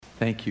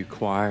Thank you,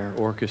 choir,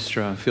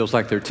 orchestra. It feels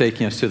like they're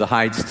taking us to the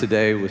heights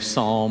today with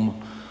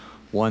Psalm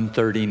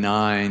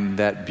 139,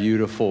 that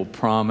beautiful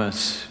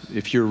promise.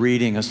 If you're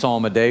reading a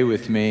psalm a day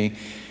with me,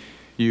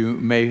 you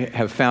may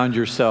have found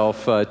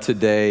yourself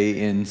today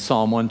in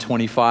Psalm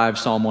 125,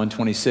 Psalm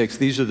 126.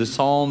 These are the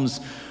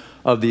psalms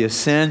of the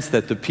ascents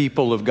that the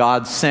people of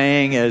God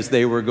sang as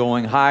they were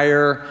going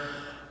higher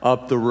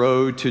up the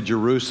road to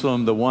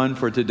Jerusalem. The one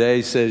for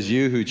today says,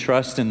 "You who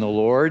trust in the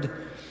Lord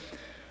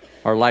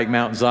are like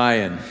Mount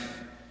Zion,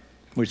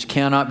 which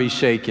cannot be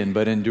shaken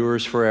but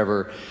endures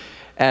forever.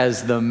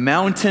 As the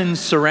mountains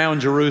surround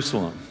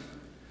Jerusalem,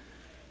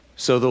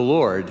 so the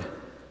Lord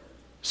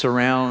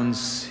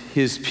surrounds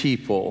his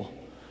people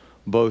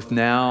both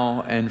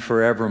now and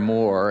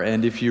forevermore."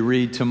 And if you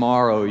read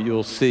tomorrow,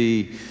 you'll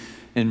see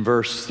in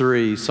verse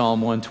 3,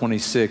 Psalm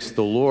 126,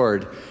 the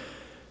Lord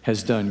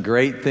has done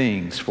great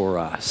things for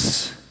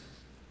us,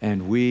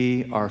 and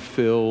we are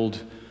filled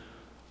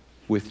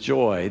with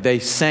joy. They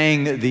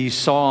sang these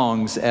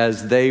songs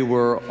as they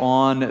were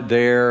on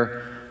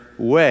their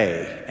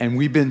way. And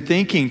we've been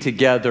thinking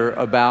together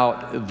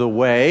about the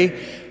way,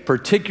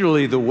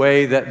 particularly the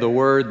way that the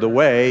word "the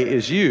way"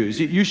 is used.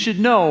 You should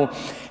know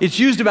it's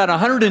used about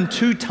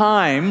 102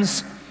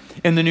 times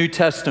in the New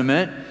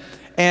Testament,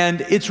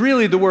 and it's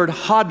really the word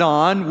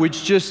hadon,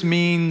 which just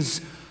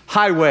means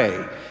highway.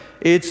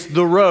 It's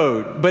the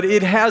road, but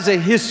it has a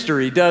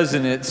history,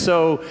 doesn't it?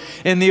 So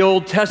in the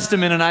Old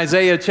Testament, in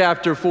Isaiah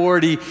chapter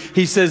 40,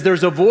 he says,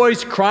 "There's a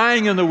voice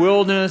crying in the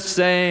wilderness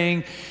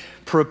saying,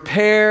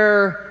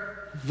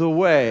 'Prepare the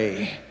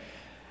way.'"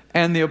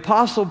 And the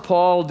Apostle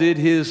Paul did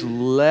his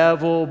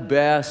level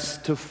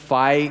best to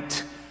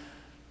fight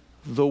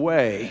the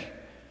way.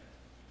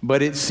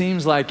 But it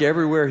seems like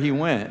everywhere he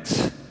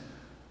went,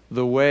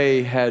 the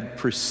way had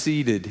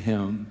preceded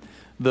him.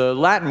 The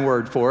Latin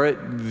word for it,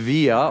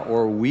 via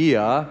or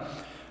via,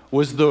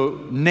 was the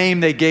name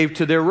they gave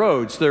to their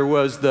roads. There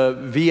was the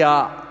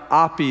Via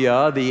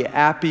Appia, the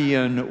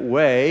Appian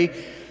Way.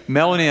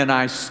 Melanie and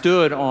I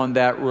stood on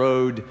that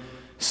road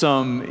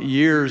some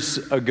years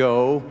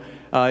ago.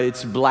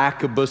 It's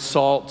black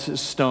basalt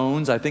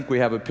stones. I think we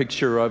have a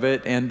picture of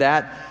it. And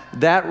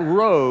that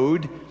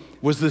road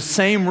was the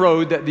same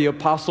road that the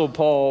Apostle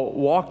Paul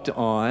walked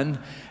on.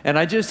 And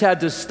I just had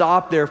to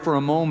stop there for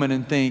a moment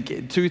and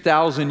think,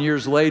 2,000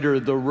 years later,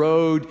 the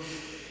road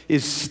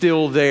is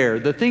still there.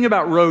 The thing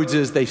about roads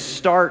is they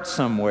start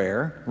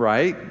somewhere,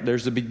 right?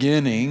 There's a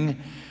beginning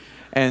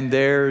and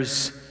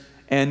there's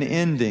an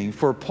ending.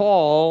 For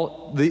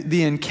Paul,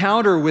 the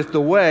encounter with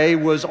the way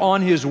was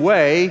on his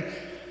way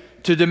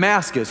to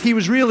Damascus. He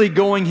was really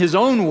going his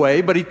own way,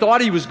 but he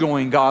thought he was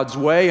going God's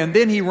way. And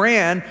then he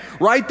ran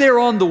right there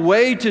on the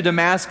way to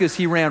Damascus.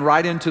 He ran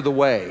right into the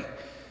way,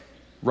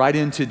 right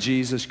into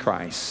Jesus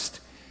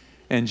Christ.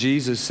 And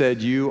Jesus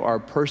said, "You are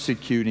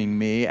persecuting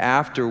me."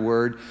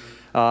 Afterward,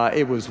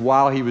 it was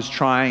while he was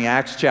trying,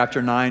 Acts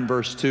chapter 9,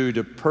 verse 2,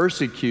 to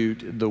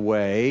persecute the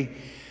way.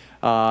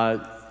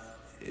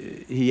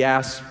 He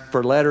asked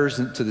for letters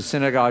to the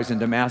synagogues in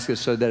Damascus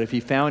so that if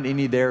he found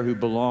any there who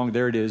belonged,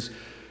 there it is,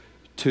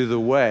 to the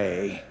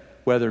way,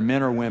 whether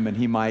men or women,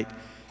 he might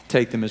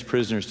take them as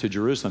prisoners to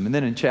Jerusalem. And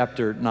then in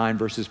chapter 9,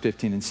 verses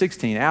 15 and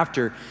 16,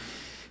 after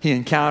he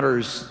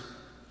encounters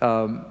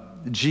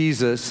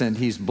Jesus and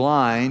he's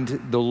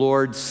blind, the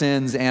Lord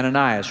sends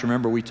Ananias.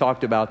 Remember, we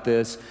talked about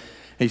this.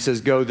 He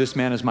says, "Go, this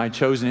man is my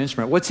chosen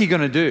instrument." What's he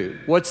going to do?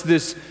 What's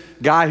this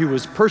guy who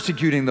was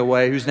persecuting the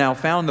way, who's now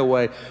found the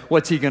way,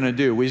 what's he going to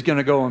do? Well, he's going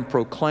to go and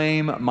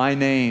proclaim my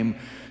name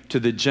to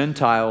the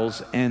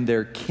Gentiles and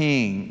their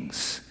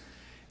kings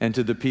and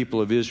to the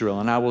people of Israel.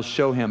 And I will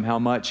show him how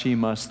much he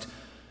must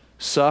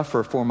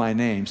suffer for my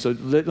name. So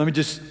let me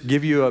just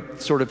give you a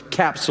sort of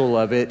capsule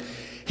of it.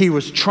 He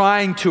was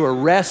trying to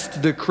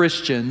arrest the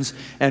Christians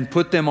and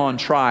put them on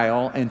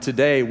trial. And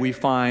today we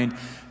find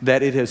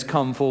that it has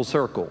come full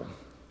circle.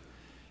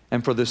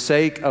 And for the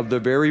sake of the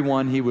very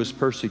one he was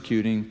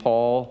persecuting,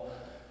 Paul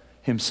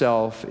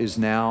himself is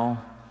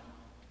now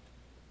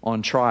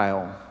on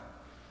trial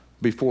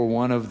before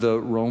one of the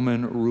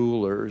Roman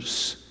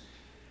rulers.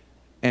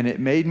 And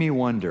it made me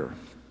wonder,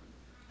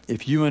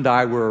 if you and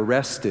I were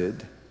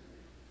arrested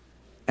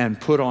and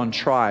put on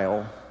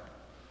trial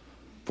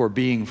for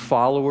being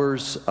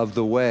followers of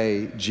the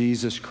way,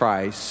 Jesus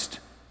Christ,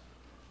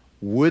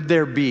 would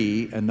there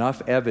be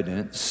enough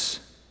evidence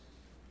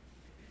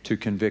to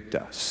convict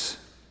us?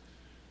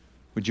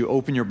 Would you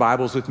open your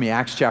Bibles with me,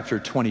 Acts chapter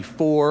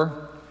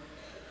 24,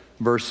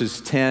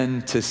 verses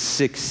 10 to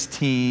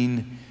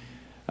 16.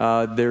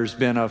 There's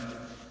been a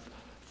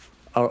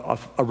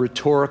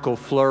rhetorical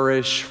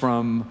flourish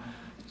from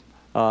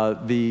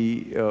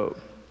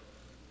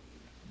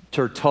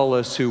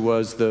Tertullus, who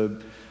was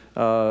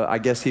I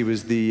guess he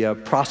was the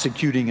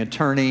prosecuting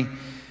attorney,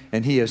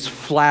 and he has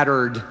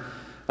flattered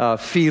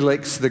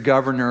Felix, the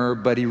governor,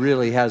 but he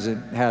really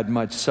hasn't had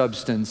much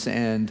substance,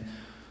 and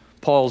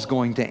Paul's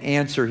going to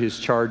answer his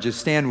charges.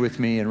 Stand with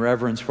me in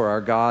reverence for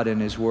our God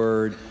and his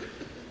word.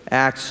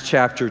 Acts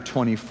chapter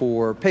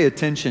 24. Pay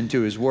attention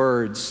to his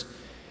words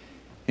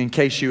in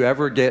case you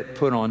ever get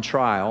put on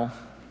trial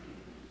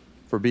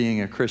for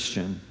being a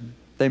Christian.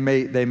 They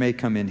may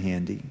come in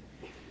handy.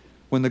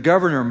 When the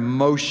governor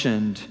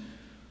motioned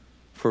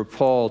for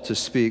Paul to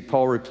speak,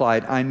 Paul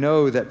replied, "I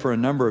know that for a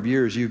number of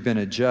years you've been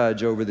a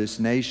judge over this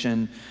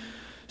nation,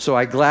 so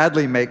I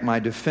gladly make my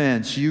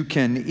defense. You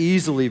can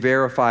easily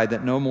verify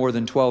that no more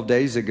than 12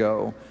 days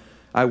ago,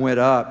 I went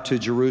up to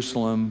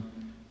Jerusalem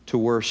to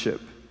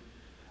worship.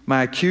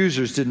 My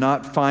accusers did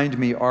not find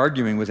me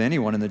arguing with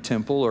anyone in the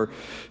temple or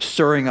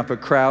stirring up a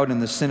crowd in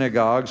the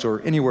synagogues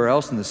or anywhere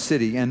else in the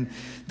city, and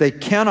they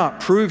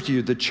cannot prove to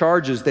you the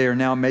charges they are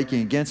now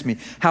making against me.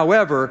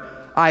 However,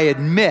 I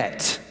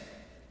admit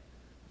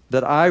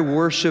that I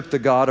worship the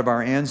God of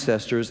our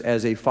ancestors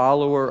as a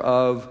follower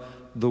of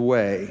the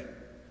way,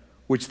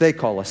 which they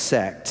call a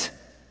sect.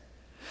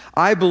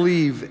 I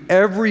believe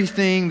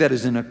everything that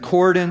is in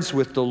accordance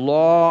with the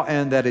law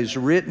and that is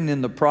written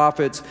in the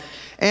prophets,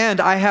 and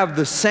I have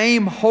the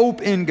same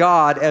hope in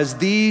God as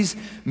these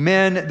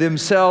men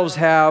themselves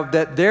have,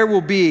 that there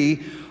will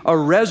be a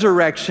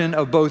resurrection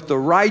of both the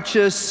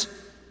righteous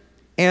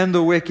and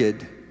the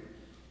wicked.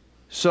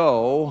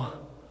 So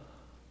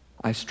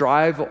I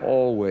strive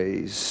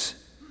always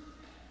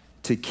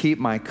to keep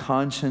my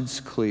conscience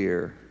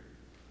clear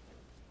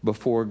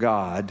before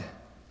God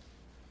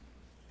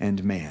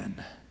and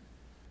man."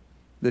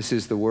 This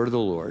is the word of the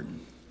Lord.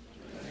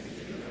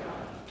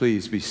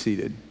 Please be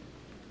seated.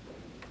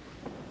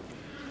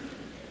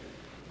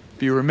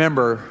 If you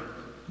remember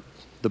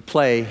the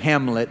play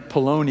Hamlet,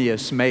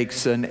 Polonius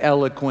makes an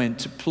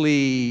eloquent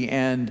plea,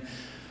 and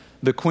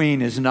the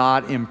queen is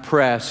not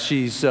impressed.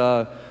 She's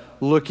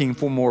looking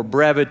for more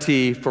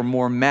brevity, for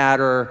more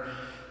matter.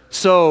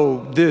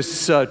 So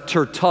this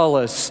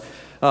Tertullus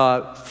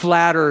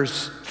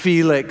flatters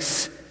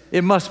Felix.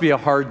 It must be a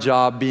hard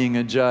job being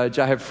a judge.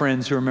 I have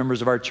friends who are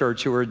members of our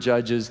church who are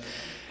judges.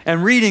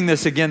 And reading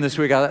this again this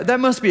week, I thought, that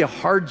must be a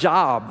hard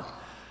job.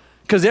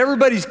 Because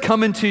everybody's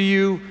coming to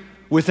you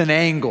with an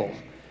angle.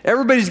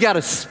 Everybody's got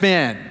a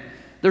spin.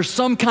 There's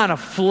some kind of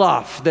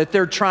fluff that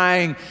they're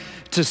trying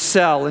to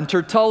sell. And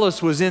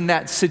Tertullus was in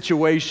that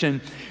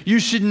situation. You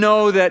should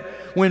know that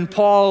when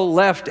Paul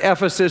left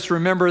Ephesus,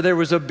 remember there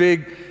was a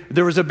big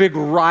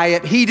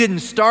riot. He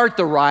didn't start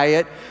the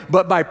riot,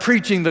 but by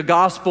preaching the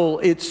gospel,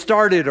 it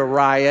started a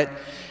riot.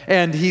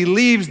 And he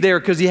leaves there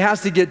because he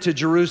has to get to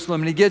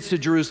Jerusalem. And he gets to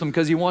Jerusalem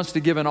because he wants to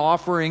give an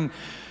offering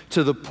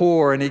to the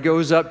poor. And he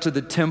goes up to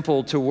the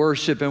temple to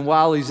worship. And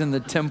while he's in the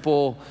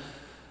temple,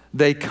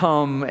 they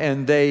come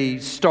and they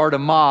start a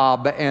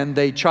mob and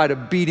they try to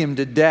beat him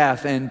to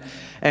death.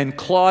 And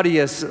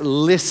Claudius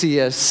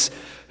Lysias,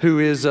 who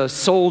is a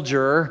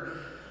soldier,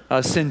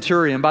 a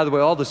centurion. By the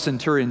way, all the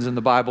centurions in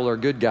the Bible are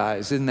good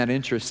guys. Isn't that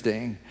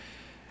interesting?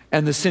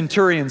 And the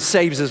centurion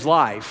saves his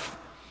life.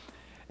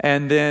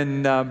 And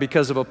then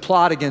because of a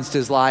plot against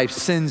his life,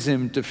 sends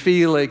him to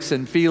Felix.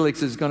 And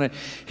Felix is going to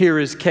hear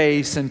his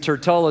case. And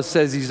Tertullus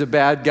says he's a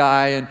bad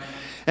guy.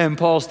 And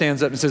Paul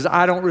stands up and says,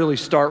 "I don't really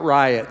start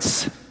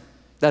riots.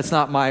 That's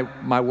not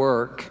my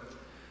work.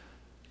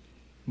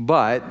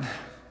 But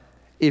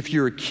if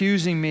you're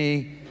accusing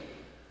me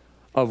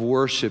of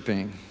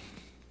worshiping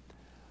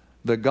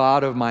the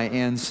God of my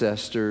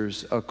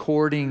ancestors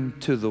according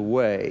to the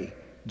way,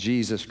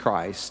 Jesus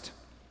Christ,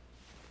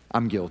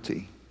 I'm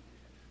guilty."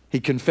 He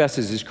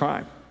confesses his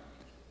crime.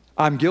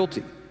 I'm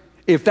guilty.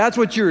 If that's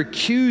what you're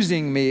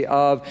accusing me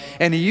of,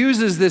 and he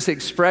uses this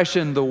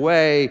expression, the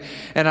way,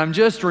 and I'm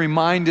just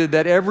reminded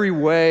that every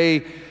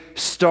way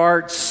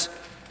starts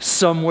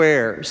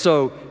somewhere.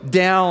 So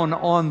down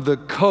on the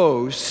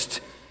coast,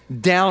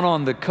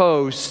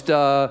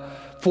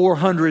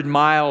 400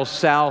 miles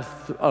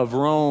south of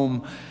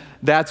Rome,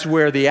 that's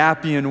where the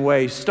Appian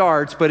Way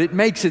starts, but it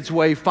makes its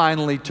way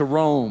finally to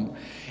Rome.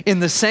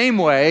 In the same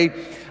way,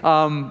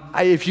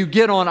 if you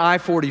get on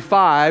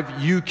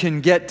I-45, you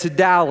can get to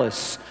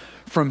Dallas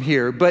from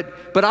here. But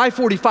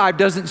I-45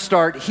 doesn't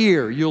start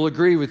here. You'll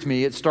agree with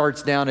me. It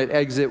starts down at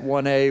exit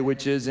 1A,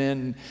 which is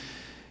in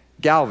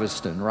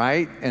Galveston,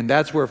 right? And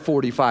that's where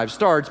 45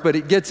 starts, but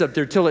it gets up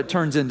there till it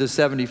turns into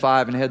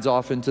 75 and heads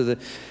off into the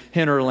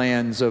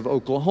hinterlands of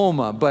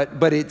Oklahoma.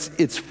 But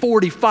it's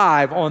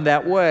 45 on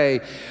that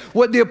way.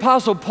 What the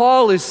Apostle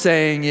Paul is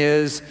saying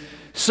is,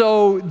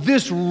 so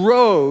this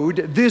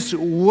road, this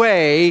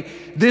way,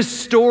 this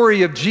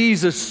story of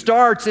Jesus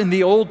starts in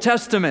the Old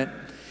Testament.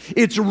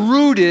 It's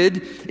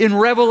rooted in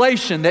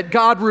revelation that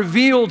God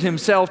revealed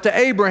himself to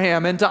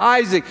Abraham and to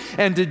Isaac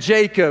and to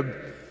Jacob.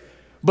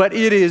 But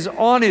it is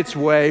on its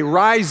way,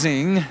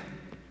 rising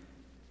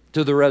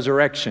to the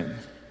resurrection.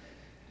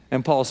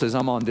 And Paul says,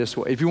 I'm on this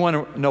way. If you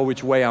want to know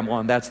which way I'm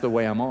on, that's the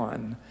way I'm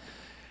on.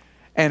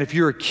 And if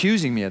you're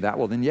accusing me of that,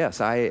 well then yes,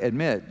 I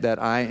admit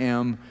that I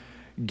am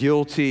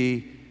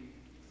guilty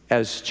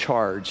as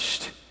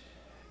charged.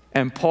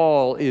 And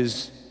Paul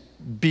is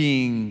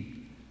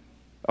being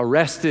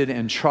arrested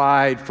and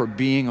tried for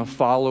being a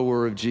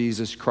follower of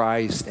Jesus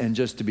Christ. And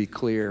just to be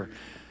clear,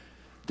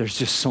 there's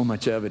just so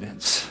much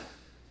evidence.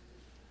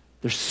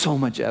 There's so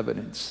much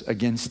evidence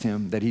against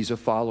him that he's a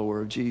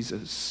follower of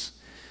Jesus.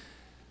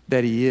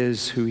 that he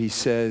is who he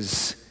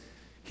says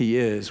he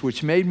is,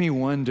 which made me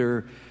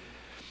wonder,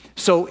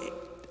 so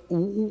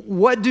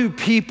what do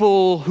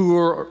people who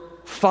are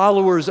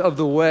followers of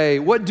the way,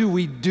 what do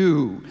we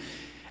do?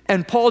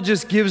 And Paul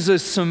just gives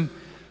us some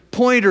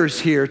pointers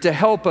here to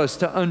help us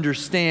to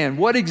understand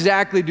what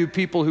exactly do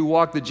people who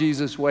walk the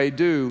Jesus way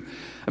do.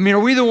 I mean, are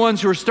we the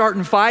ones who are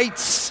starting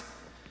fights,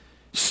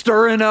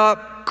 stirring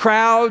up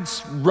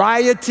crowds,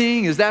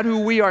 rioting? Is that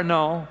who we are?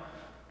 No,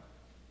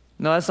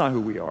 that's not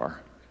who we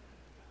are.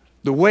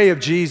 The way of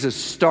Jesus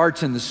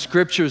starts in the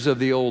scriptures of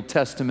the Old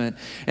Testament,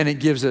 and it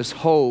gives us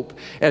hope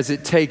as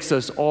it takes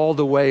us all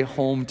the way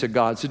home to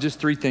God. So just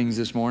three things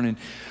this morning.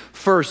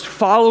 First,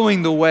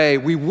 following the way,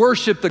 we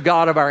worship the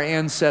God of our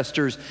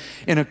ancestors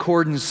in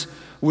accordance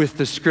with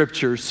the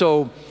scriptures.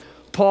 So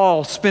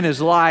Paul spent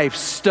his life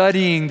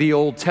studying the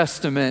Old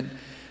Testament.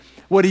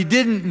 What he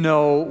didn't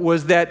know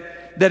was that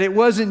it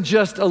wasn't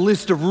just a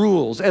list of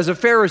rules. As a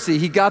Pharisee,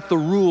 he got the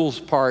rules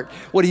part.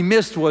 What he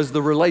missed was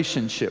the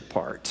relationship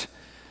part.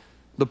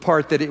 The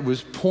part that it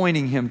was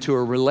pointing him to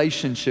a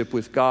relationship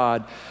with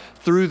God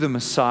through the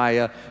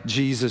Messiah,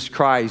 Jesus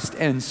Christ.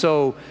 And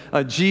so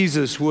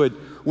Jesus would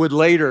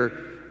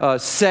later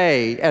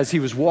say, as he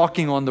was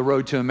walking on the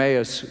road to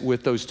Emmaus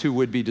with those two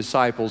would-be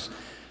disciples,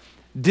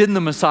 didn't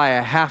the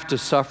Messiah have to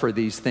suffer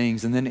these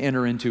things and then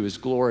enter into his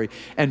glory?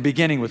 And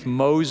beginning with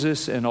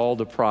Moses and all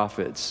the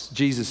prophets,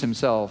 Jesus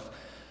himself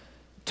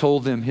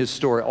told them his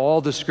story,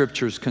 all the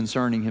scriptures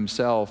concerning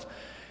himself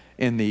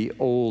in the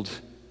Old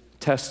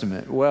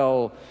Testament.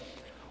 Well,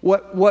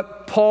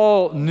 what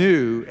Paul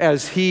knew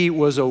as he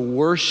was a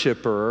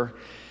worshiper,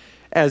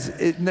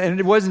 and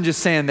it wasn't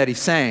just saying that he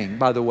sang,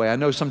 by the way. I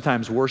know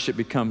sometimes worship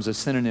becomes a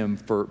synonym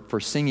for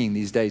singing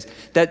these days.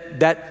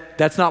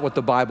 That's not what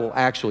the Bible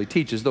actually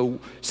teaches, though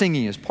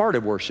singing is part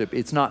of worship.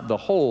 It's not the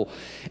whole.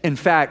 In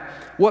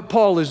fact, what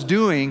Paul is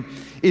doing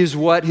is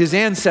what his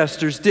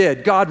ancestors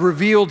did. God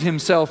revealed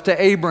himself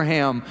to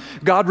Abraham.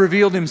 God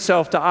revealed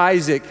himself to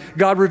Isaac.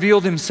 God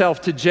revealed himself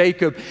to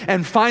Jacob.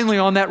 And finally,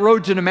 on that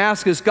road to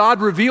Damascus,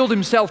 God revealed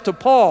himself to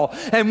Paul.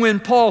 And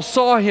when Paul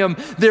saw him,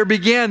 there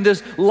began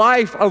this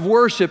life of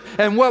worship.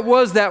 And what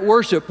was that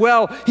worship?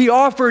 Well, he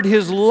offered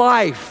his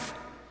life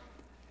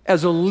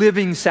as a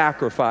living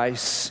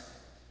sacrifice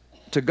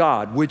to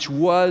God, which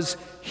was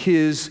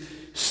his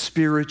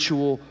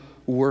spiritual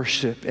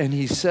worship. And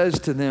he says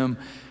to them,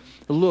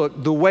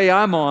 look, the way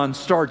I'm on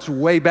starts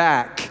way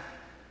back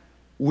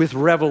with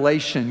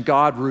revelation,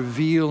 God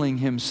revealing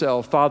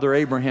himself. Father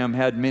Abraham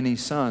had many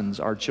sons,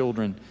 our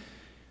children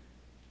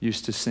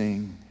used to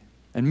sing.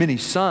 And many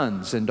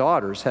sons and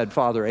daughters had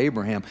Father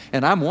Abraham,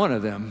 and I'm one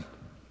of them.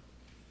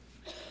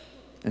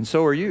 And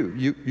so are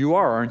you. You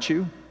are, aren't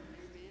you?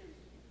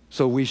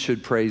 So we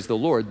should praise the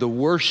Lord. The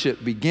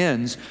worship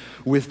begins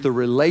with the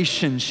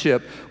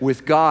relationship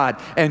with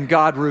God. And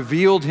God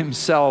revealed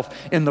himself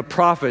in the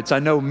prophets. I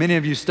know many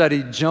of you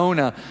studied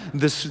Jonah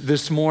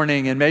this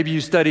morning, and maybe you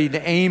studied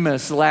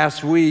Amos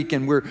last week,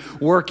 and we're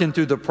working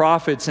through the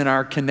prophets in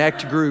our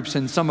Connect groups,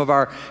 and some of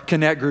our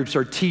Connect groups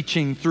are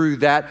teaching through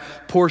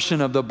that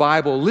portion of the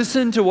Bible.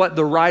 Listen to what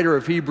the writer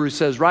of Hebrews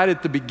says right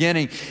at the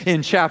beginning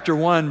in chapter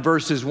 1,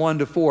 verses 1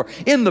 to 4.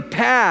 In the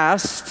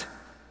past,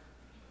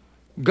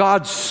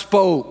 God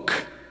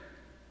spoke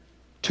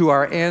to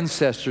our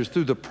ancestors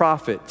through the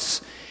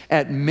prophets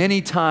at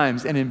many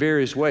times and in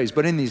various ways.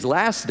 But in these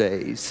last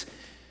days,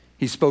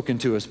 he's spoken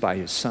to us by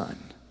his Son,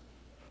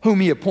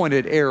 whom he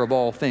appointed heir of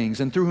all things,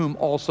 and through whom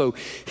also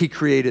he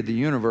created the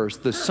universe.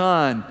 The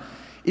Son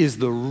is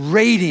the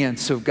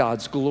radiance of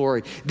God's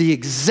glory, the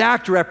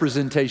exact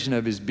representation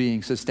of his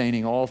being,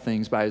 sustaining all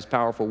things by his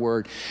powerful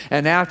word.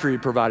 And after he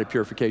provided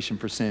purification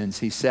for sins,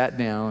 he sat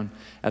down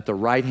at the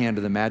right hand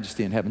of the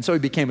majesty in heaven. So he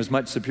became as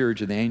much superior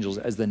to the angels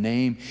as the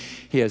name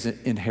he has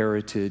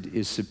inherited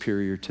is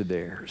superior to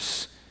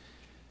theirs.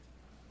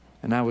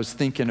 And I was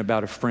thinking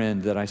about a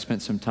friend that I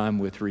spent some time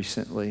with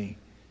recently,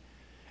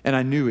 and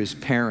I knew his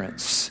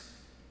parents,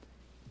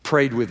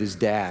 prayed with his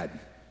dad,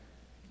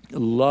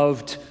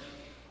 loved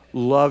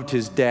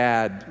his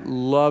dad,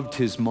 loved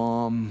his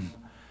mom,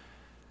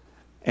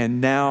 and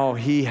now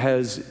he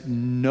has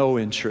no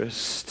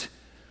interest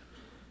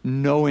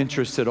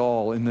at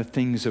all in the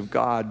things of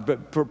God,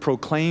 but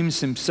proclaims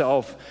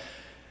himself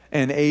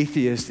an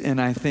atheist. And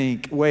I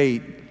think,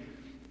 wait,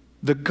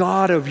 the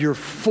God of your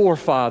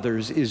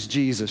forefathers is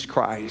Jesus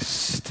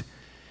Christ.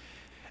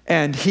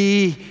 And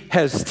he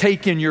has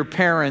taken your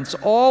parents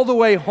all the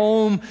way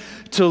home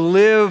to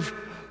live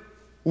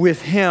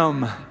with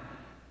him.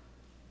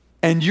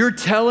 And you're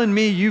telling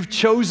me you've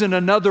chosen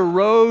another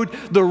road?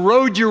 The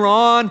road you're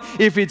on,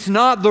 if it's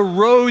not the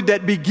road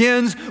that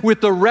begins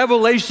with the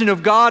revelation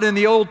of God in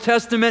the Old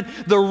Testament,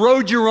 the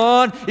road you're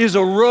on is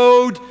a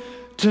road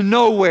to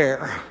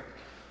nowhere,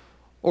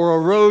 or a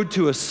road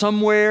to a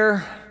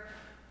somewhere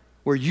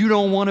where you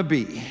don't want to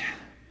be.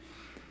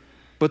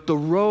 But the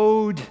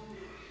road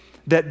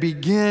that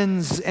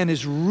begins and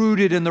is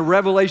rooted in the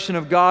revelation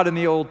of God in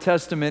the Old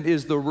Testament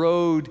is the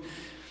road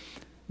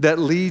that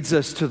leads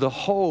us to the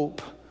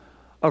hope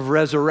of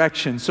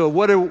resurrection. So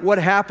what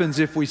happens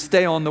if we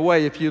stay on the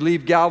way? If you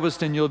leave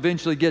Galveston, you'll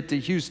eventually get to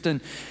Houston.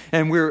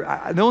 And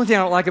the only thing I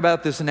don't like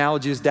about this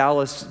analogy is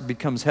Dallas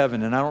becomes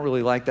heaven. And I don't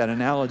really like that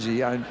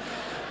analogy. I'm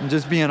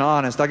just being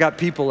honest. I got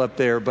people up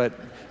there, but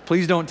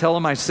please don't tell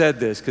them I said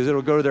this, because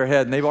it'll go to their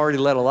head. And they've already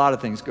let a lot of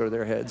things go to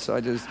their head. So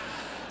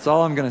that's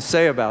all I'm going to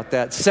say about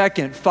that.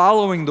 Second,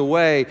 following the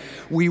way,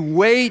 we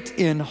wait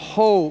in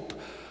hope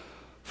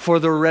for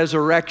the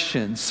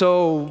resurrection.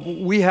 So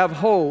we have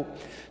hope.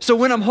 So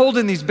when I'm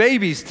holding these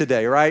babies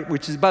today, right,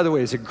 which is, by the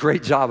way, is a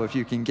great job if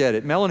you can get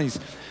it. Melanie's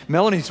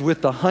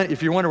with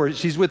if you're wondering,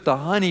 she's with the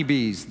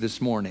honeybees this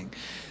morning.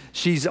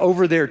 She's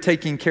over there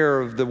taking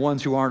care of the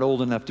ones who aren't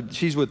old enough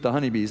she's with the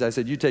honeybees. I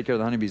said, you take care of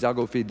the honeybees. I'll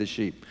go feed the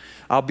sheep.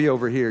 I'll be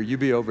over here. You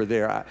be over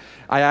there.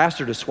 I asked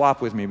her to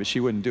swap with me, but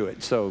she wouldn't do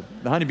it. So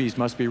the honeybees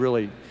must be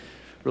really,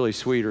 really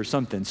sweet or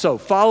something. So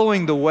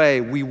following the way,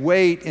 we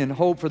wait in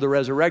hope for the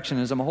resurrection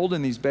as I'm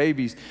holding these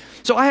babies.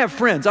 So I have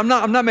friends. I'm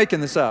not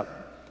making this up.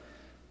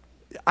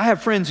 I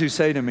have friends who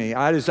say to me,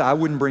 I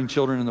wouldn't bring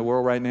children in the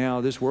world right now.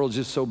 This world's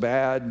just so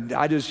bad.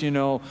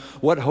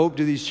 What hope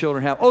do these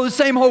children have? Oh, the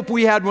same hope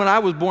we had when I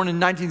was born in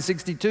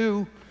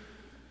 1962.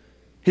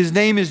 His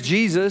name is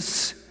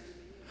Jesus.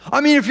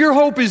 I mean, if your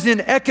hope is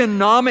in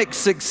economic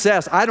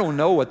success, I don't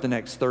know what the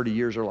next 30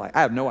 years are like.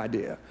 I have no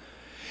idea.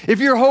 If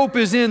your hope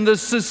is in the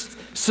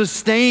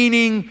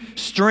sustaining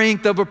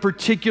strength of a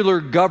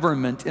particular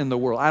government in the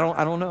world,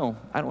 I don't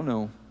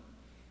know.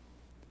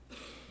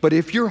 But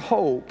if your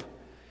hope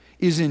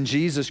is in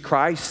Jesus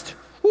Christ,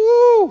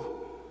 woo,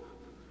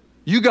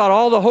 you got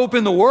all the hope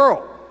in the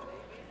world.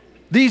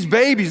 These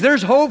babies,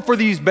 there's hope for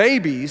these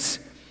babies,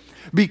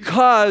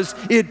 because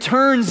it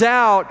turns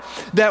out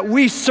that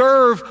we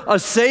serve a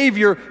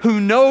Savior who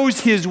knows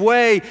His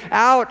way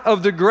out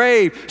of the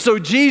grave. So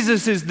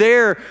Jesus is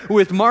there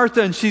with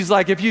Martha, and she's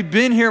like, if you'd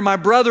been here, my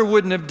brother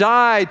wouldn't have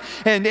died.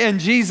 And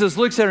Jesus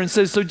looks at her and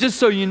says, so just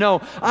so you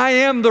know, I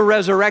am the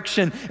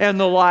resurrection and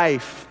the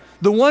life.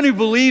 The one who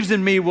believes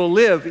in me will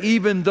live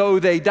even though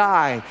they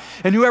die.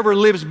 And whoever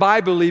lives by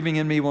believing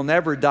in me will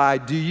never die.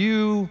 Do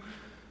you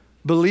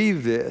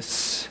believe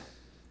this?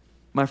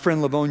 My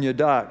friend Livonia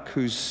Duck,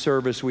 whose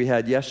service we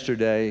had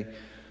yesterday,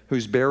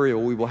 whose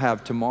burial we will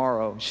have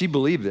tomorrow, she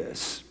believed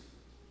this.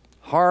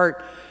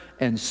 Heart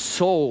and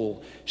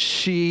soul,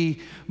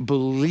 she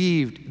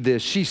believed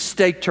this. She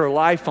staked her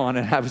life on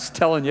it. I was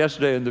telling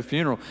yesterday in the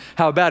funeral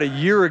how about a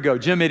year ago,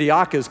 Jim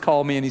Idiakis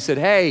called me and he said,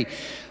 hey,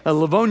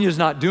 Livonia's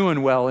not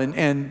doing well.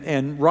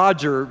 And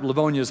Roger,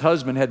 Livonia's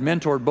husband, had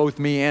mentored both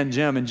me and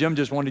Jim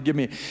just wanted to give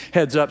me a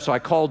heads up. So I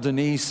called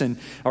Denise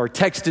or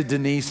texted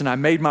Denise, and I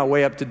made my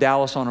way up to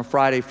Dallas on a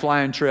Friday,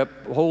 flying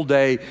trip, whole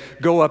day,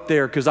 go up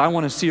there because I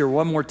want to see her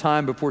one more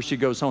time before she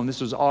goes home. This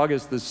was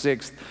August the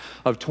 6th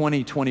of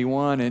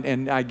 2021.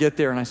 And I get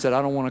there and I said,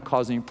 I don't want to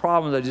cause any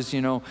problems. I just,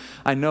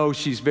 I know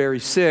she's very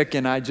sick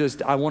and I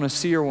want to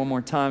see her one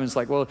more time. It's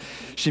like, well,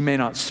 she may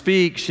not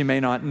speak. She may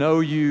not know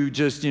you.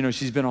 Just,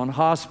 she's been on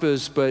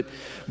hospice, but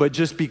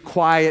just be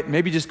quiet.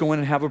 Maybe just go in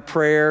and have a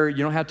prayer.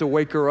 You don't have to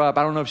wake her up.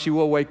 I don't know if she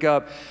will wake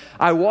up.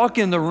 I walk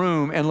in the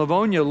room and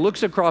Livonia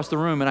looks across the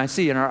room and I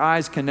see, and our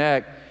eyes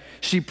connect.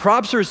 She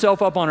props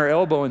herself up on her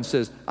elbow and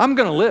says, I'm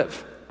going to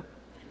live.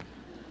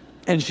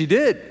 And she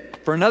did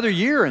for another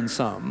year and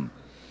some.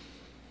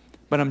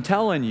 But I'm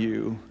telling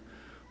you,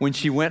 when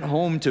she went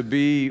home to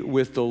be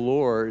with the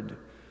Lord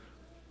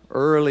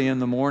early in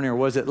the morning, or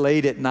was it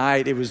late at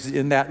night? It was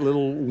in that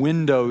little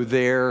window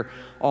there,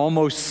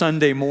 almost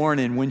Sunday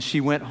morning, when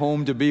she went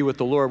home to be with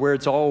the Lord, where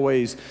it's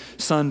always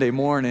Sunday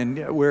morning,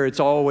 where it's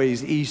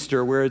always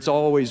Easter, where it's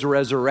always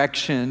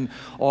resurrection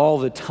all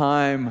the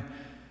time.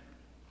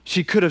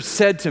 She could have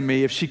said to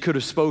me, if she could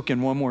have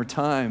spoken one more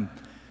time,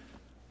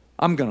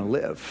 I'm going to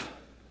live.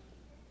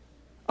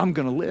 I'm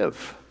going to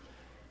live.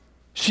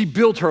 She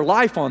built her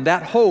life on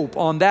that hope,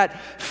 on that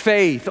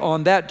faith,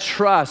 on that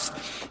trust.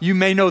 You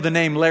may know the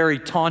name Larry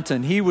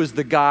Taunton. He was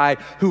the guy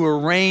who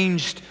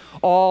arranged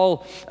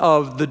all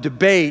of the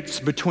debates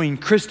between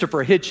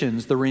Christopher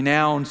Hitchens, the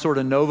renowned sort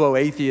of novo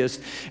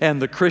atheist,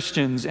 and the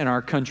Christians in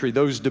our country.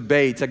 Those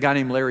debates, a guy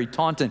named Larry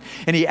Taunton.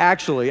 And he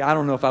actually, I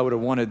don't know if I would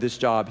have wanted this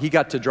job, he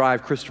got to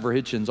drive Christopher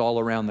Hitchens all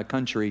around the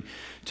country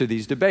to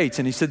these debates.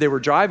 And he said they were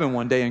driving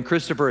one day and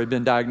Christopher had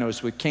been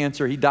diagnosed with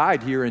cancer. He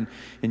died here in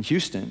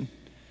Houston.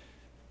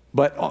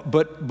 But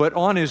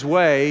on his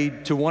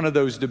way to one of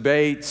those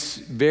debates,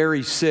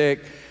 very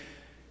sick,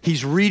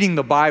 he's reading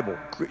the Bible.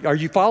 Are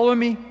you following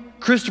me?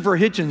 Christopher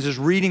Hitchens is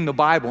reading the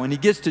Bible, and he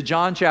gets to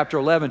John chapter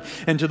 11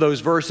 and to those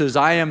verses,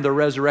 I am the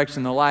resurrection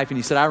and the life. And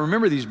he said, I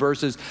remember these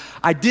verses.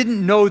 I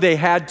didn't know they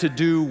had to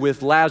do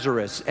with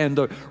Lazarus and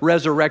the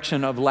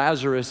resurrection of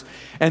Lazarus.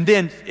 And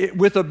then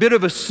with a bit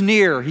of a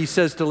sneer, he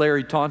says to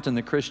Larry Taunton,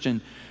 the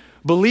Christian,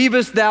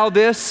 believest thou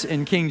this?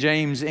 In King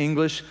James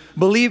English.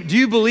 Do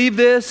you believe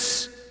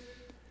this?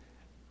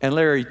 And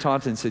Larry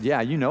Taunton said, yeah,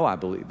 I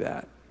believe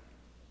that.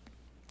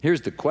 Here's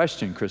the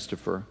question,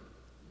 Christopher.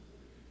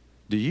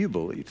 Do you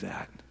believe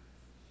that?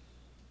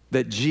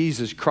 that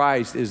Jesus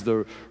Christ is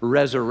the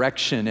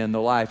resurrection and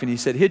the life. And he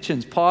said,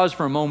 Hitchens paused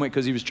for a moment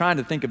because he was trying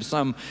to think of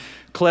some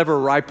clever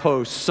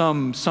riposte,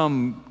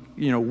 some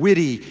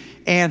witty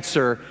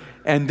answer.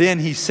 And then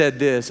he said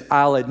this,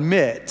 I'll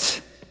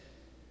admit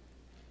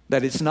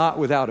that it's not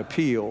without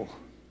appeal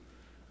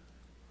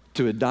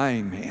to a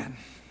dying man.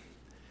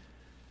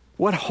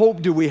 What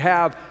hope do we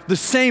have? The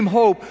same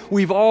hope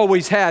we've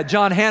always had.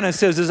 John Hannah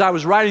says, as I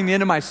was writing the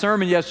end of my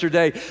sermon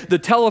yesterday, the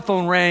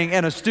telephone rang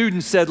and a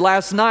student said,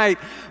 last night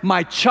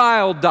my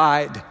child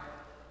died.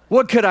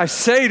 What could I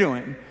say to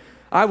him?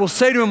 I will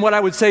say to him what I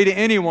would say to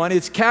anyone.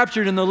 It's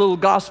captured in the little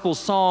gospel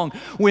song.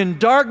 When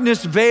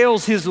darkness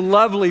veils his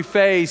lovely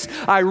face,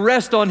 I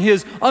rest on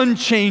his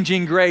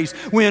unchanging grace.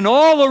 When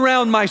all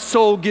around my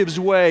soul gives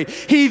way,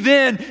 he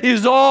then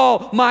is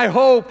all my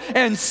hope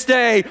and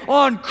stay.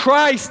 On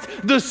Christ,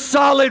 the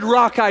solid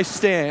rock I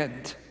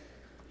stand.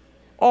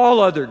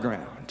 All other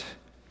ground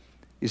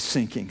is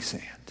sinking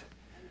sand.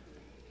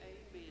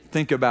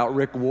 Think about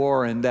Rick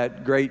Warren,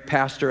 that great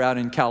pastor out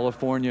in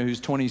California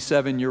whose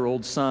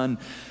 27-year-old son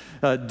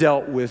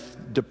dealt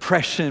with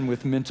depression,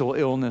 with mental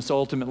illness,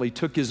 ultimately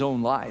took his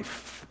own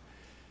life.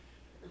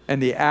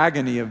 And the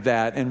agony of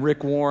that. And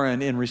Rick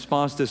Warren, in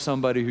response to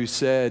somebody who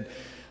said,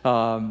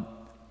 how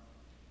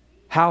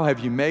have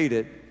you made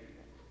it?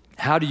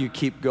 How do you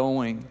keep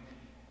going?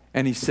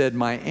 And he said,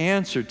 my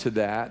answer to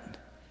that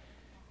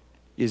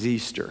is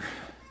Easter.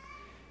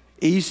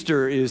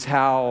 Easter is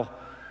how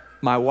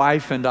my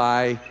wife and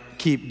I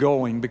keep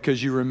going,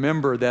 because you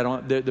remember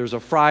that there's a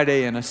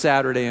Friday and a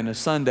Saturday and a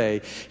Sunday.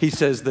 He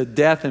says the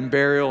death and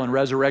burial and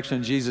resurrection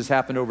of Jesus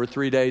happened over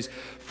 3 days.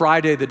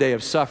 Friday, the day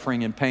of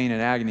suffering and pain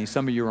and agony.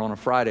 Some of you are on a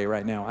Friday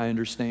right now, I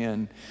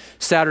understand.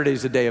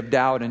 Saturday's the day of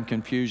doubt and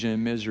confusion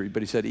and misery.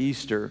 But he said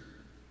Easter,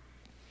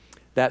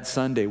 that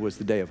Sunday was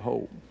the day of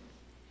hope,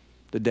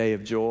 the day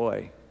of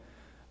joy,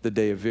 the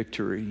day of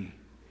victory.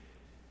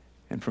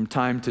 And from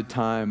time to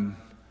time,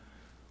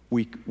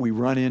 we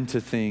run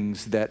into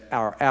things that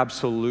are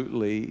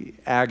absolutely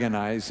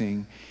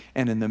agonizing.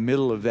 And in the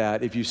middle of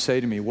that, if you say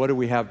to me, what do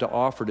we have to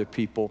offer to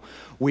people?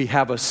 We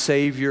have a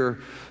Savior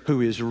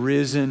who is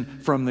risen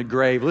from the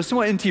grave. Listen to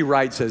what N.T.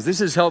 Wright says.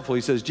 This is helpful. He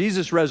says,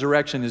 Jesus'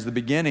 resurrection is the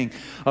beginning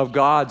of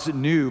God's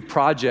new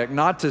project,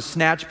 not to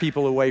snatch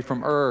people away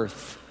from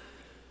earth,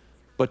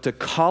 but to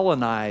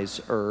colonize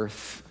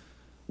earth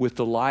with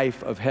the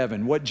life of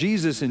heaven. What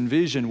Jesus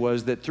envisioned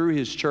was that through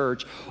his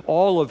church,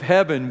 all of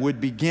heaven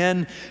would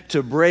begin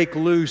to break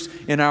loose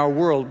in our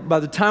world. By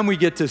the time we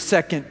get to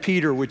 2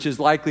 Peter, which is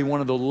likely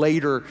one of the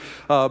later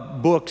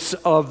books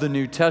of the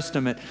New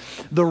Testament,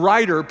 the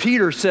writer,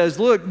 Peter, says,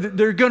 look,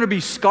 there are going to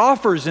be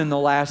scoffers in the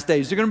last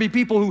days. There are going to be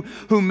people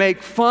who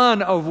make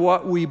fun of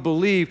what we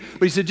believe.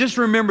 But he said, just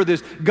remember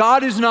this,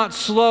 God is not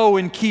slow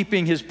in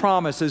keeping his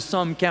promises.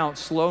 Some count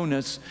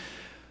slowness.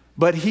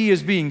 But he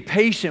is being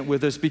patient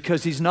with us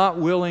because he's not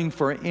willing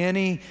for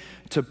any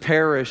to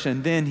perish.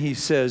 And then he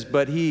says,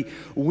 but he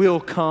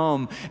will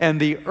come and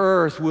the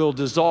earth will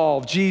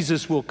dissolve.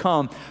 Jesus will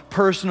come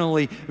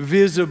personally,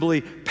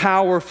 visibly,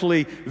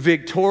 powerfully,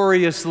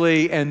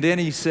 victoriously. And then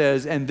he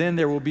says, and then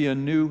there will be a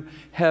new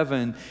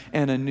heaven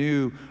and a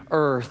new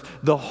earth.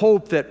 The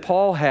hope that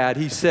Paul had,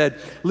 he said,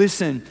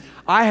 listen,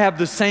 I have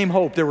the same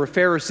hope. There were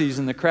Pharisees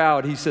in the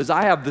crowd. He says,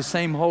 I have the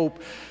same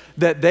hope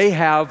that they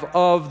have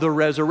of the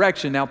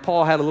resurrection. Now,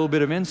 Paul had a little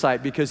bit of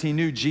insight because he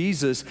knew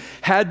Jesus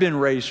had been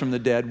raised from the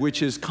dead,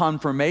 which is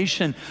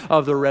confirmation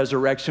of the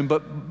resurrection.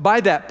 But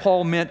by that,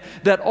 Paul meant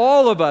that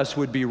all of us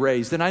would be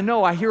raised. And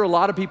I hear a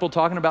lot of people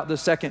talking about the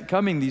second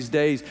coming these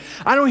days.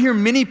 I don't hear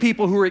many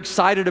people who are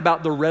excited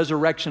about the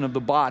resurrection of the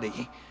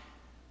body.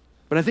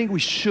 But I think we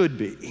should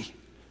be,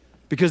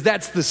 because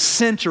that's the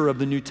center of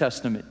the New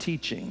Testament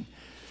teaching.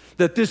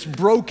 That this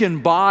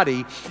broken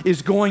body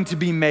is going to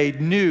be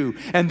made new.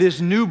 And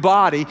this new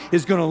body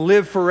is going to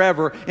live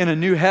forever in a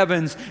new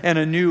heavens and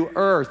a new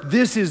earth.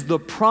 This is the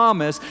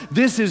promise.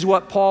 This is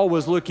what Paul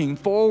was looking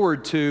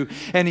forward to.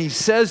 And he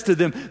says to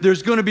them,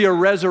 there's going to be a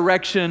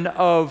resurrection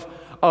of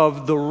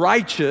the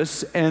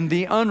righteous and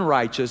the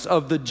unrighteous,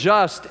 of the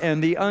just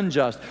and the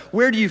unjust.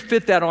 Where do you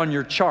fit that on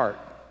your chart?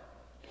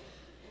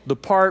 The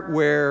part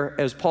where,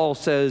 as Paul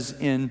says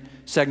in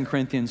 2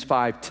 Corinthians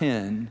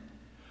 5:10,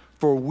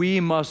 for we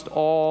must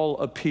all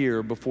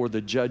appear before the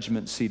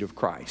judgment seat of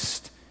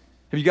Christ.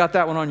 Have you got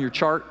that one on your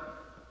chart?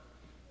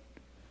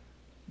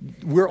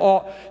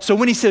 So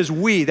when he says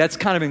we, that's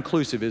kind of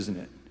inclusive, isn't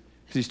it?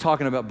 Because he's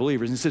talking about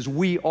believers. And he says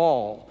we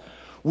all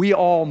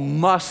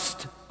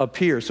must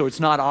appear. So it's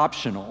not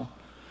optional.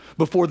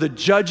 Before the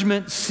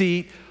judgment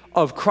seat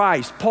of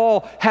Christ.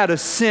 Paul had a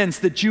sense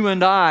that you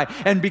and I,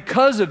 and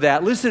because of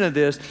that, listen to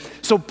this.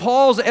 So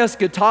Paul's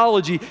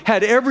eschatology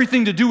had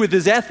everything to do with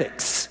his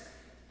ethics.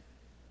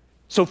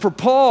 So for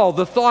Paul,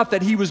 the thought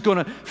that he was going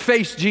to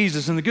face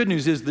Jesus, and the good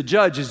news is the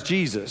judge is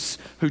Jesus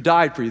who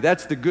died for you.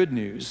 That's the good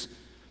news.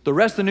 The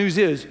rest of the news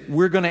is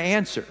we're going to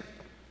answer.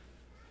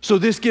 So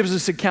this gives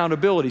us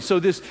accountability. So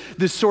this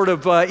sort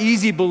of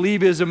easy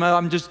believism,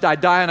 I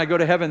die and I go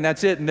to heaven,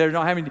 that's it, and they're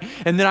not having,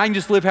 and then I can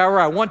just live however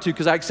I want to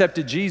because I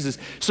accepted Jesus.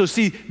 So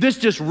see, this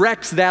just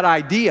wrecks that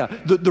idea.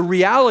 The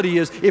reality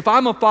is, if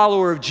I'm a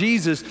follower of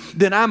Jesus,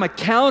 then I'm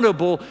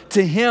accountable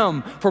to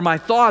Him for my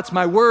thoughts,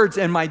 my words,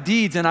 and my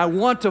deeds, and I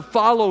want to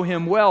follow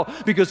Him well,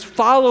 because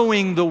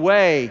following the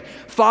way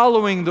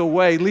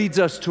leads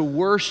us to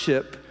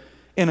worship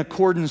in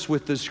accordance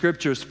with the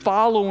Scriptures.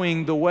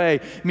 Following the way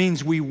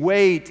means we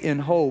wait in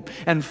hope.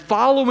 And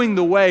following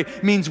the way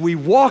means we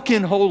walk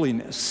in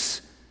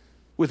holiness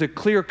with a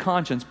clear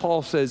conscience.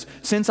 Paul says,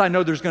 since I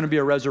know there's going to be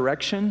a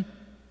resurrection,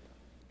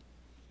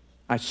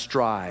 I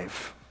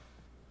strive.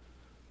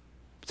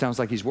 It sounds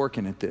like he's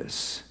working at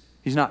this.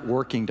 He's not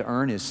working to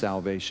earn his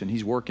salvation.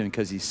 He's working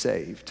because he's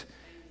saved.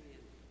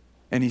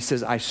 And he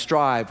says, I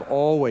strive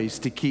always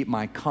to keep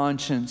my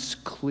conscience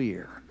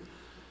clear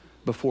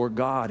before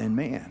God and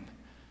man.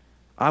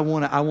 I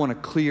want a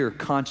clear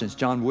conscience.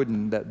 John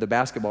Wooden, the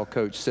basketball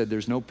coach, said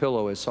there's no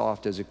pillow as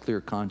soft as a clear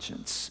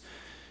conscience.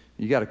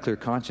 You got a clear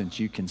conscience,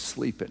 you can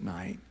sleep at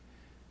night.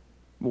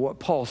 But what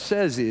Paul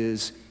says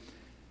is,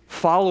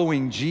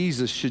 following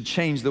Jesus should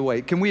change the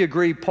way. Can we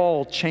agree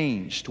Paul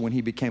changed when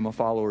he became a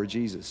follower of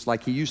Jesus?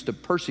 Like, he used to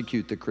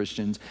persecute the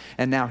Christians,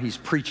 and now he's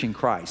preaching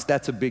Christ.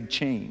 That's a big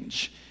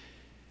change.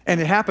 And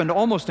it happened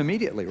almost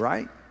immediately,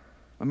 right?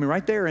 I mean,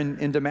 right there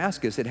in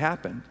Damascus, it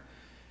happened.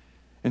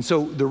 And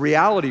so the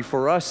reality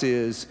for us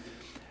is,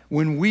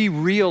 when we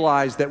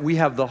realize that we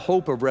have the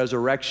hope of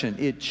resurrection,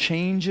 it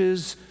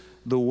changes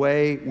the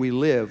way we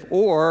live.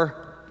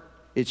 Or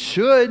it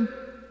should.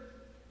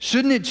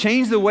 Shouldn't it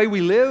change the way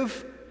we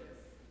live?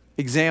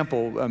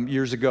 Example,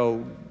 years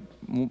ago,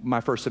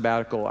 my first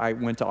sabbatical, I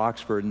went to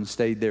Oxford and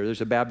stayed there. There's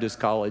a Baptist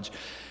college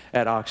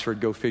at Oxford,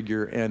 go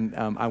figure. And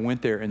I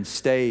went there and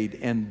stayed.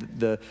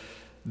 And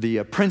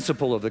the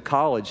principal of the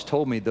college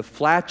told me, the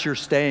flat you're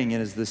staying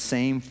in is the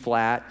same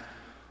flat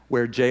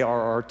where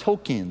J.R.R.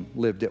 Tolkien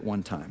lived at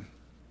one time.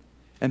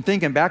 And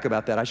thinking back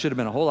about that, I should have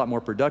been a whole lot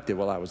more productive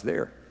while I was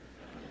there.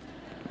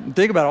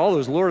 Think about all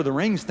those Lord of the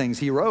Rings things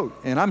he wrote,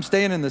 and I'm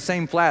staying in the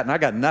same flat, and I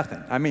got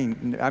nothing. I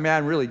mean, I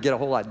didn't really get a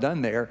whole lot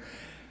done there.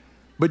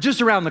 But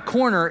just around the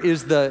corner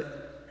is the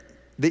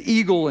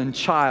Eagle and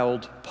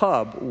Child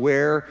pub,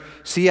 where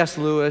C.S.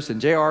 Lewis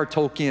and J.R.R.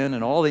 Tolkien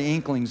and all the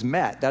Inklings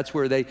met. That's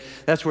where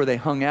they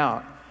hung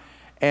out.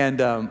 And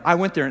I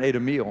went there and ate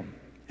a meal.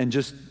 And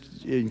just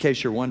in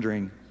case you're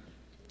wondering,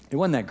 it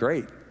wasn't that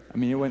great. I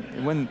mean,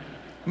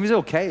 it was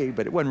okay,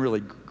 but it wasn't really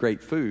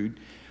great food.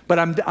 But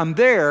I'm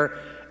there,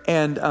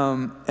 and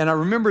I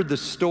remembered the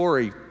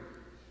story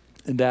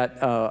that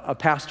a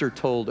pastor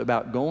told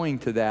about going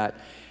to that,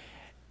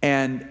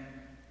 and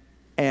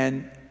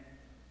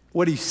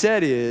what he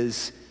said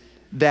is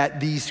that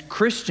these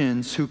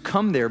Christians who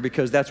come there,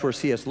 because that's where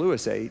C.S.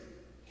 Lewis ate,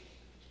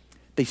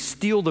 they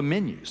steal the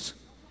menus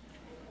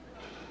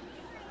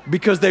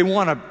because they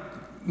want a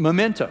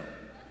memento.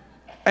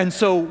 And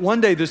so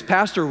one day this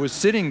pastor was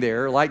sitting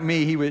there, like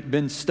me, he had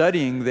been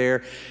studying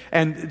there,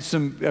 and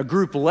a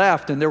group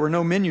left, and there were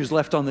no menus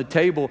left on the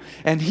table.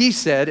 And he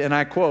said, and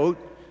I quote,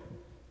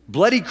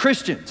 "Bloody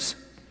Christians.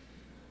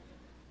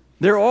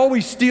 They're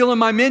always stealing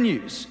my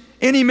menus.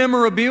 Any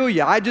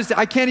memorabilia. I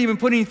can't even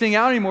put anything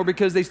out anymore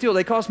because they steal.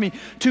 They cost me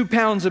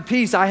 £2 a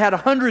piece. I had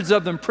hundreds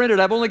of them printed.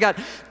 I've only got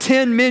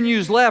 10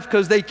 menus left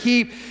because they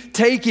keep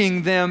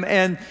taking them."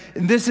 And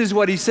this is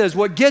what he says.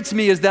 What gets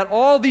me is that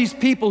all these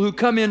people who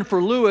come in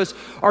for Lewis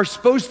are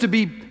supposed to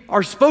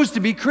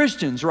be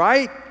Christians,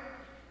 right?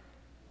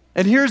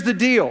 And here's the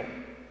deal.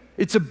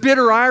 It's a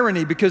bitter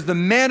irony, because the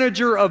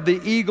manager of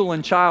the Eagle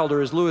and Child, or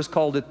as Lewis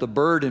called it, the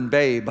Bird and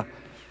Babe,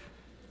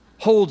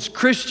 holds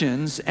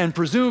Christians and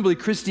presumably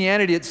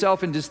Christianity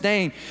itself in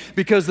disdain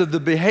because of the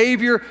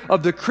behavior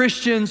of the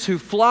Christians who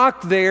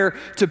flocked there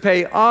to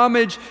pay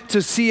homage to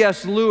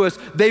C.S. Lewis.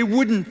 They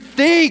wouldn't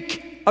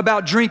think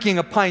about drinking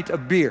a pint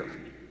of beer.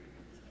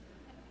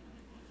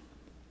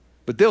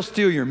 But they'll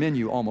steal your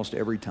menu almost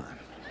every time.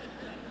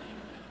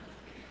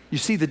 You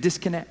see the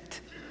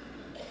disconnect?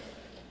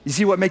 You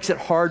see what makes it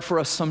hard for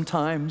us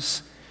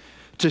sometimes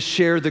to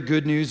share the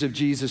good news of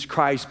Jesus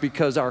Christ,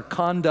 because our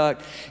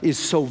conduct is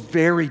so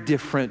very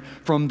different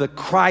from the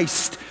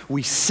Christ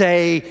we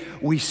say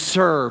we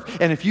serve.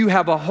 And if you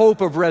have a hope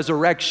of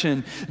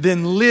resurrection,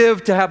 then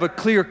live to have a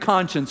clear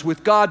conscience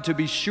with God, to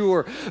be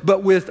sure,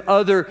 but with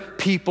other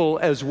people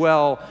as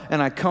well.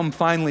 And I come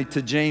finally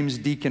to James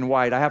Deacon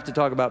White. I have to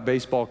talk about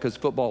baseball because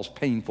football's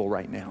painful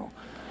right now.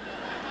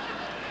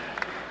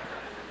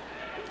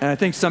 And I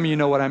think some of you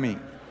know what I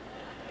mean.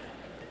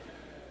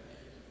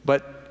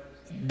 But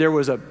there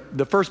was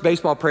the first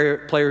baseball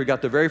player who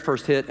got the very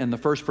first hit in the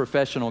first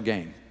professional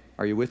game.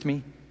 Are you with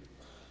me?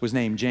 Was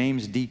named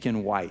James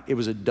Deacon White. It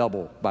was a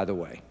double, by the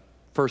way.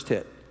 First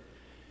hit.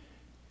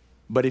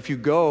 But if you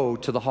go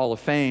to the Hall of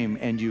Fame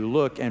and you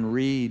look and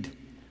read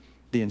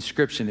the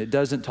inscription, it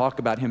doesn't talk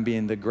about him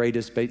being the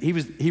greatest. He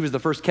was the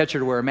first catcher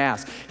to wear a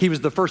mask. He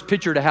was the first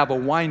pitcher to have a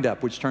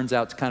windup, which turns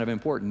out is kind of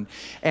important.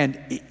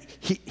 And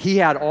he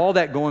had all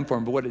that going for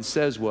him. But what it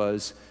says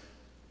was,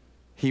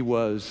 he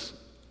was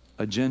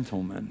a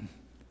gentleman.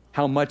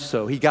 How much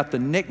so? He got the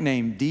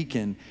nickname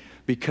Deacon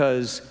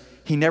because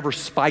he never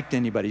spiked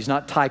anybody. He's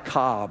not Ty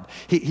Cobb.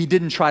 He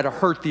didn't try to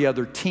hurt the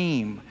other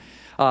team.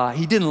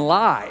 He didn't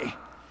lie.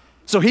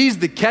 So he's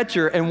the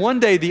catcher, and one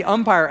day the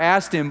umpire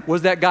asked him,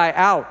 was that guy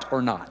out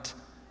or not?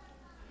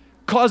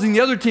 Causing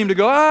the other team to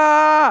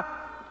go,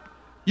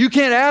 you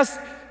can't ask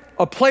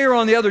a player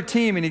on the other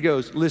team. And he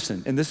goes,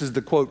 listen, and this is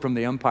the quote from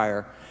the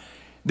umpire.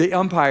 The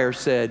umpire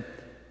said,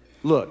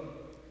 look,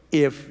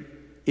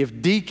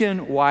 if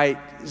Deacon White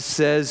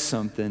says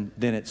something,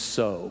 then it's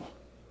so.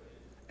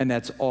 And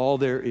that's all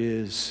there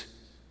is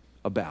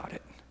about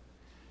it.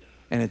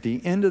 And at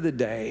the end of the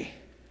day,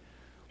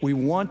 we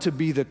want to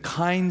be the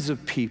kinds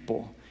of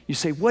people. You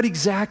say, what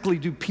exactly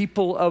do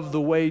people of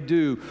the way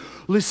do?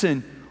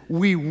 Listen,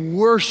 we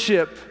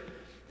worship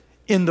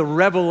in the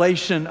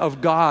revelation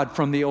of God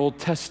from the Old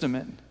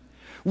Testament.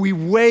 We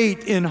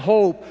wait in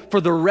hope for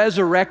the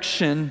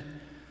resurrection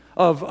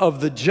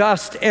of the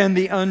just and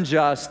the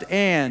unjust,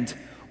 and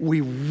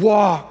we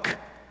walk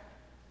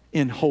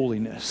in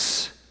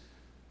holiness.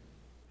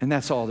 And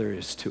that's all there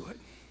is to it.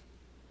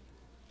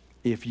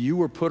 If you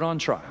were put on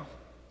trial,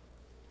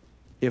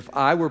 if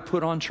I were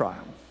put on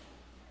trial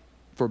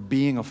for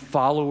being a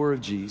follower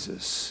of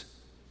Jesus,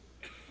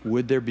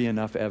 would there be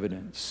enough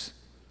evidence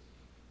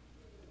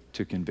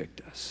to convict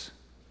us?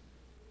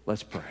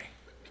 Let's pray.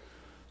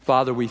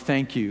 Father, we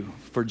thank you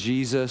for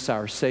Jesus,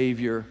 our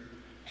Savior.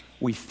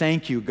 We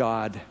thank you,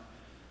 God,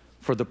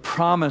 for the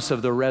promise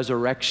of the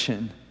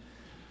resurrection,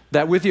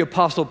 that with the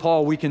Apostle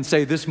Paul we can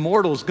say this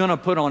mortal is going to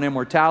put on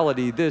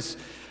immortality, this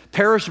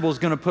perishable is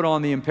going to put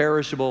on the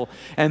imperishable,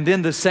 and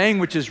then the saying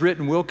which is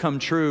written will come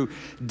true.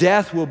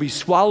 Death will be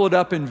swallowed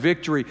up in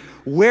victory.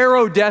 Where,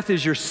 O death,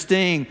 is your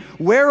sting?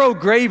 Where, O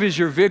grave, is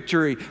your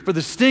victory? For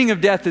the sting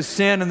of death is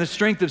sin, and the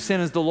strength of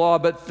sin is the law.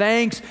 But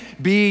thanks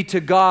be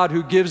to God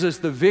who gives us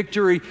the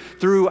victory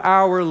through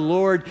our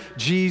Lord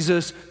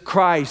Jesus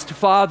Christ.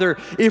 Father,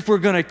 if we're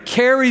going to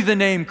carry the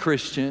name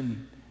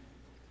Christian,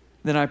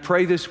 then I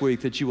pray this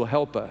week that you will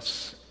help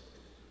us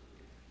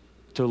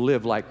to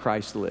live like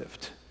Christ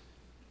lived,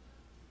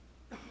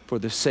 for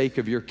the sake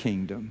of your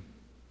kingdom,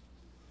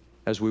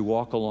 as we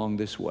walk along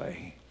this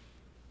way.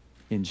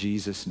 In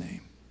Jesus'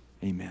 name,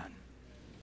 amen.